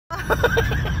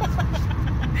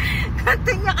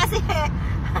Continue kasi.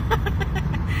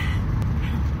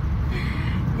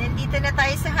 Nandito na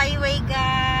tayo sa highway,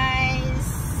 guys.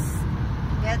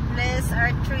 God bless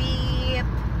our trip.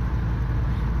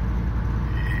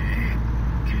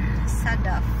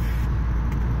 Sadaf.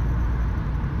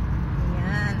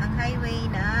 Ayan, ang highway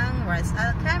ng Ras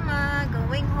Al Khaimah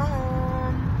going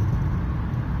home.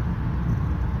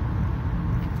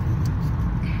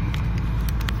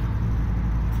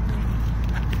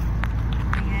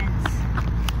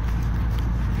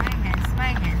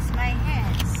 My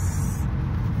hands.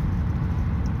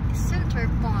 Center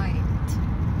point.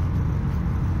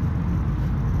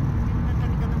 Ganda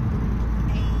talaga ng bundok.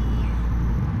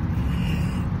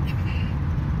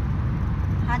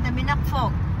 Hada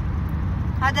minakfog.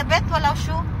 Hada bet wala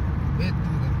shoe. Bet.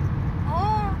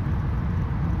 Oh.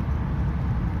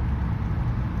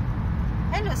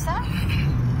 Hello, sir.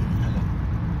 Hello.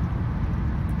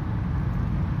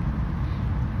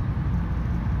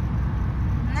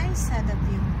 Nice, the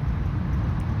view.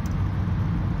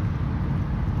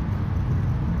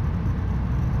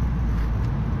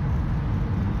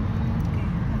 Okay.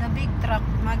 Ada big truck.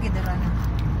 Magidara na.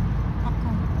 Ako.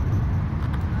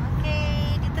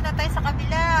 Okay. Dito na tayo sa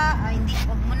kabila. Hindi.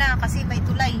 Huwag muna kasi may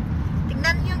tulay.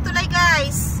 Tingnan niyo yung tulay,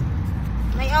 guys.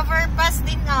 May overpass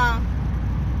din,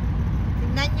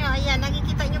 Tingnan nyo. Ayan.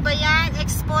 Nakikita nyo ba yan?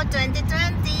 Expo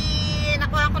 2020.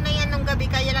 Nakuha ko na yan nung gabi.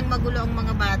 Kaya lang magulo ang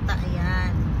mga bata.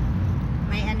 Ayan.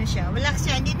 May ano siya. Wala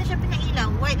siya. Hindi na siya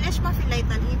pinailaw. White lash ma-filay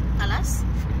talas?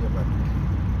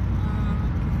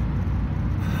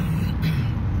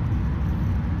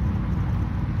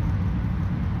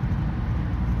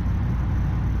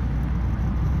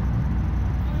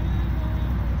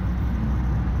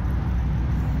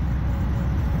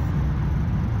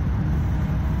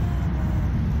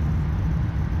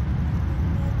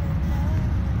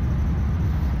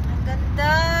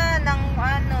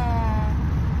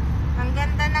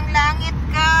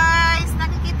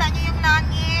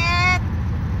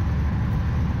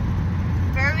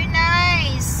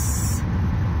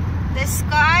 The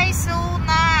sky so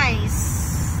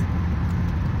nice.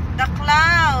 The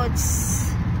clouds.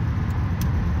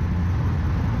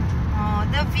 Oh,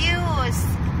 the views.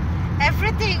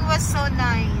 Everything was so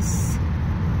nice.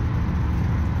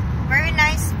 Very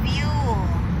nice view.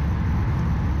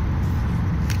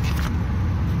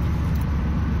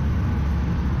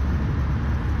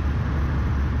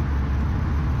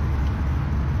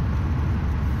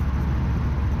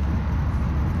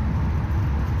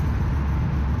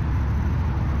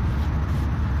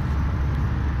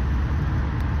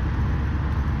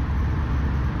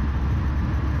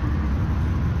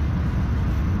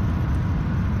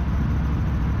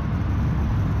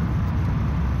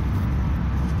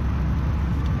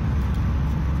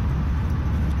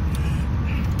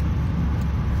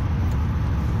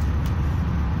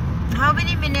 How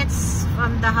many minutes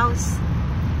from the house?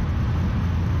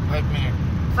 5 minutes.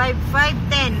 5,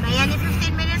 10. Ayan,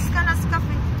 15 minutes ka na sa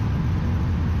cafe.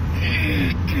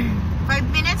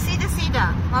 5 minutes,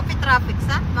 sida. Mapit traffic,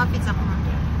 sa? Mapit sa mga.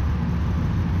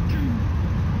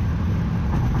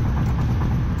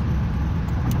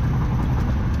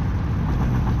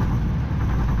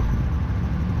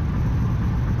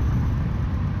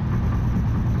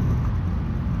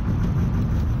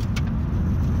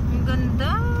 Ang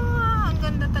ganda. Ang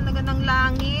ganda talaga ng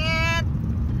langit.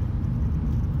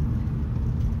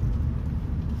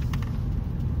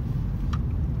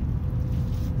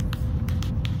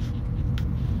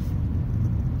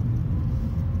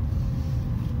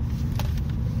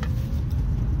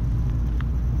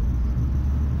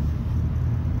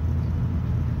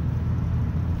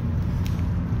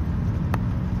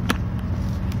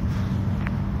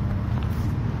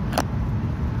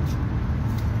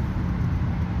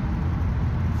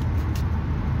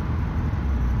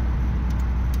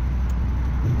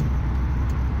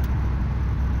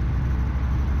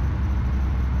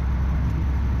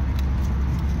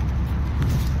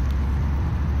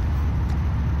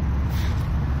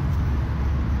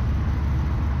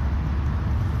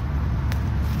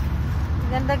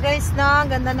 Ganda guys, no?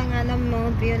 Ganda ng anam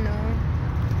mo, view, no?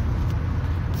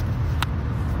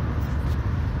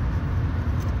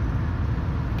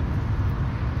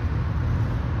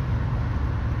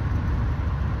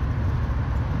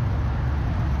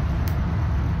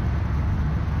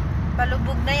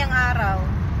 Palubog na yung araw.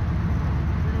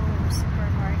 Blue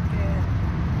supermarket.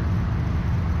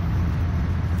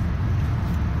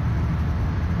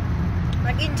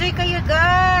 Mag-enjoy kayo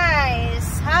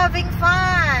guys! Having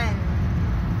fun!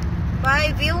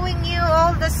 By viewing you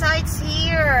all the sights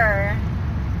here.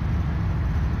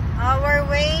 Our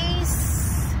ways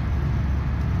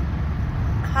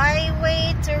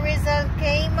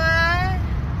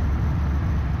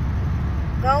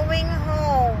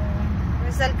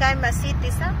Khaimah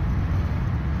city, sir.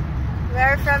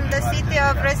 We're from the city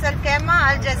of Ras Al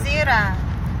Khaimah, Al Jazeera.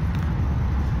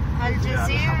 Al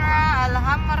Jazeera, Al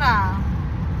Hamra.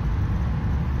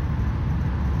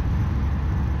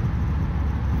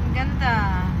 Ang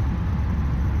ganda.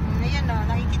 Ayan o,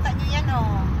 nakikita nyo yan o.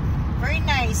 Very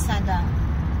nice, Sada.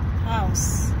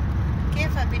 House.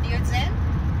 كيف فيديو زين؟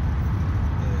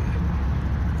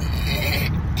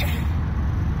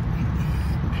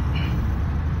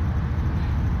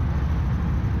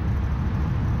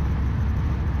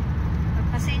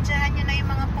 Pasensyahan nyo na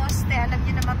yung mga poste. Alam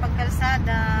nyo naman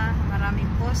pagkalsada, maraming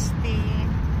poste,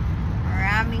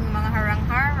 maraming mga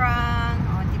harang-harang,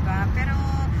 o diba? Pero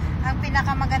ang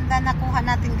pinakamaganda na kuha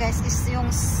natin guys is yung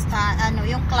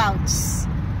yung clouds.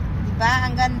 Diba?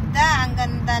 Ang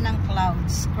ganda ng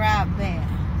clouds. Grabe.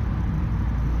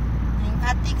 Yung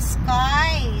ating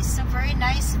sky. So very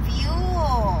nice view.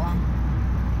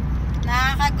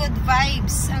 Nakaka-good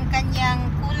vibes ang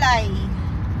kanyang kulay.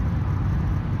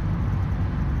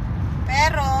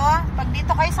 Pero, pag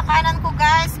dito kayo sa kanan ko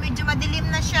guys, medyo madilim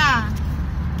na siya.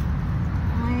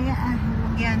 Ay,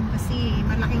 huwag yan. Kasi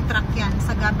malaking truck yan.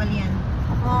 Sa gabal yan.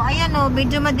 O, ayan o.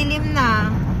 Medyo madilim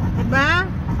na. Diba?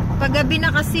 Paggabi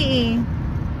na kasi eh.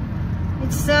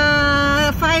 It's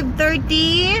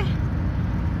 5:30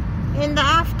 in the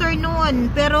afternoon.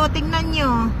 Pero tingnan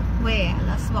nyo. We,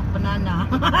 alaswak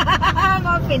banana.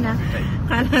 Mapi na.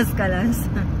 Kalas.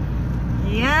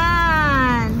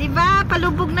 Yan. Diba?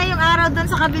 Palubog na yung araw doon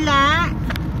sa kabila.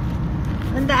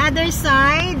 On the other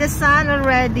side, the sun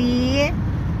already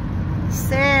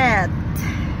set.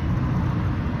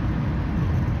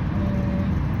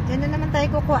 Diyan na naman tayo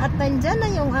kukuha at nandyan na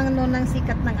yung ano ng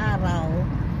sikat ng araw.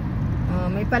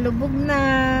 May palubog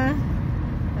na.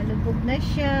 Palubog na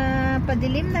siya.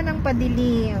 Padilim na ng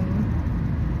padilim.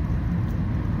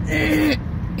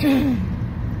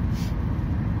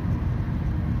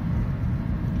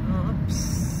 Oops.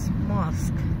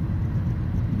 Mosque.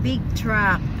 Big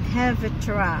truck. Heavy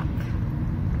truck.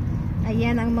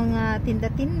 Ayan ang mga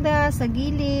tinda-tinda sa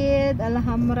gilid. Al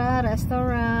Hamra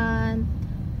restaurant.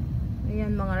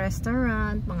 Ayan, mga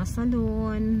restaurant, mga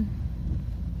salon.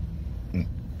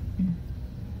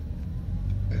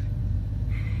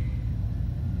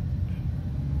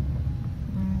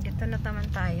 Dito na naman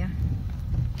tayo.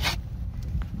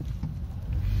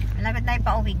 Malapit tayo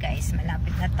pa-uwi guys.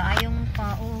 Malapit na tayong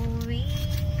pa-uwi.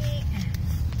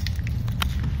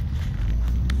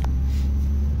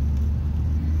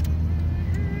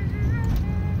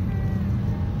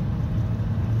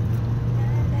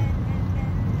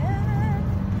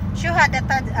 شهادة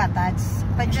تاج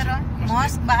فجرة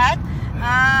موسك بعد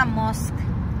موسك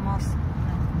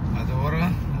هذا ورا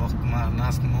وقت ما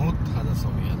الناس تموت هذا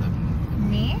صوبي هذا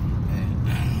مني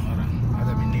ورا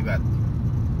هذا مني بعد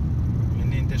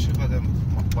مني انت شوف هذا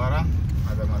مقبرة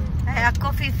هذا ako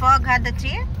في فوق هذا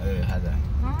tree هذا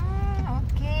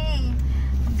okay.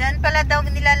 Diyan pala daw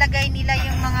nilalagay nila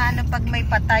yung mga ano pag may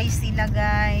patay sila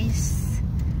guys.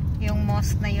 Yung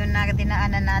mosque na yun na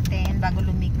dinaanan natin bago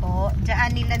lumiko.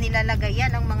 Diyan nila nilalagay yan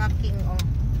ang mga king.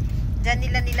 Diyan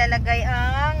nila nilalagay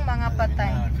ang mga patay.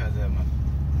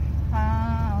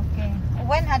 Okay.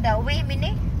 When hada? Uwi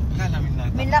mini?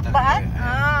 Minakbaan?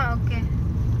 Okay.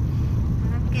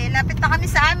 Okay, lapit na kami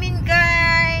sa amin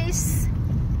guys.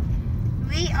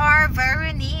 We are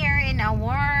very near in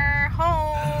our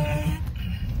home.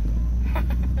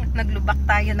 Naglubak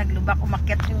tayo,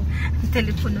 umakyat yung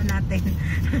telepono natin.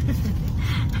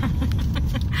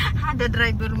 Hada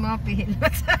driver mo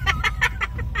pihilos.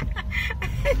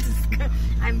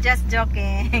 I'm just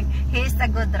joking. He's a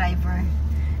good driver.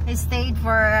 He stayed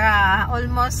for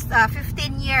almost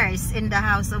 15 years in the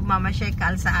house of Mama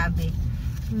Sheikha Al Saabi.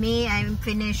 Me, I'm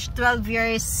finished 12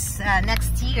 years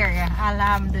next year.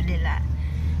 Alhamdulillah.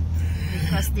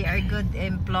 Because they are good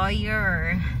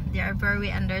employer. They are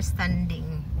very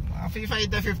understanding. في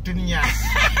فايدة 15 years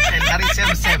ناري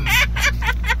سم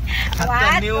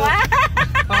What?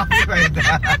 ما في فايدة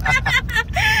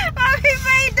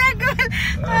good.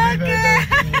 Okay.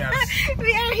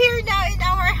 We are here now in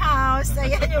our house.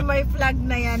 Ayan yung may flag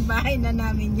na yan. Bahay na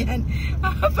namin yan.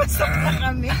 Pasok na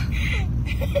kami.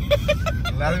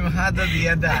 لازم هذا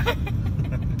زيادة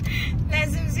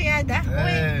لازم زيادة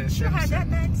وين شو هذا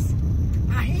ناس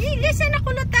ليش أنا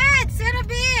قلتات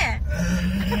سربي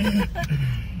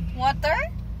water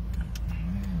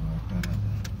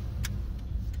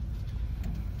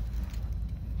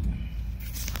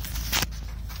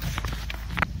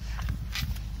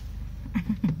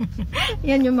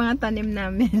yan yung mga tanim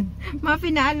namin. Mga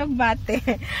pinaalog bate.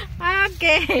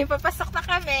 Okay, papasok na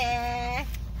kami.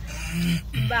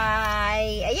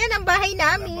 Bye. Ayan ang bahay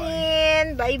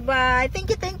namin. Bye-bye.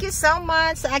 Thank you so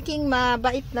much sa aking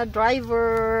mabait na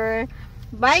driver.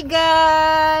 Bye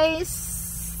guys.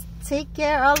 Take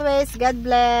care always. God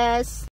bless.